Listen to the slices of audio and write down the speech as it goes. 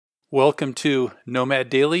Welcome to Nomad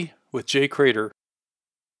Daily with Jay Crater.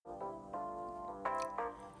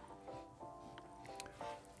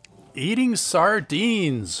 Eating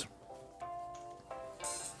sardines.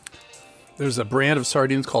 There's a brand of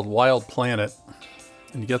sardines called Wild Planet,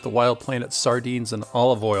 and you get the Wild Planet sardines and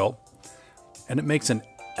olive oil, and it makes an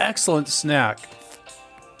excellent snack.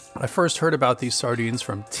 I first heard about these sardines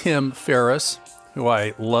from Tim Ferriss, who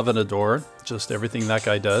I love and adore, just everything that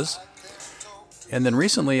guy does. And then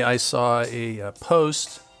recently I saw a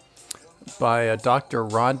post by Dr.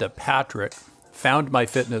 Rhonda Patrick. Found My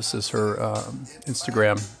Fitness is her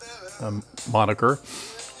Instagram moniker.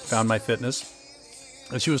 Found My Fitness.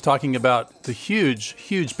 And she was talking about the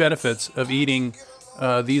huge benefits of eating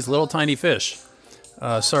these little tiny fish,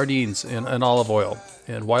 sardines and olive oil.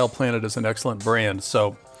 And Wild Planet is an excellent brand.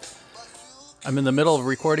 So I'm in the middle of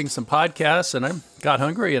recording some podcasts and I got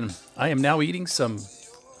hungry and I am now eating some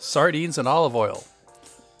sardines and olive oil.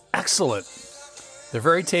 Excellent. They're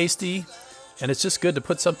very tasty, and it's just good to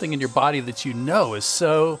put something in your body that you know is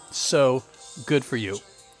so good for you.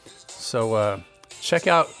 So check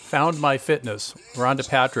out Found My Fitness, Rhonda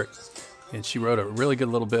Patrick, and she wrote a really good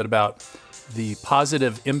little bit about the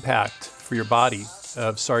positive impact for your body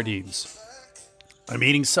of sardines. I'm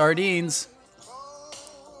eating sardines.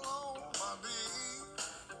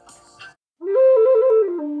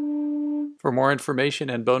 For more information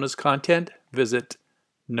and bonus content, visit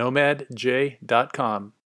nomadj.com.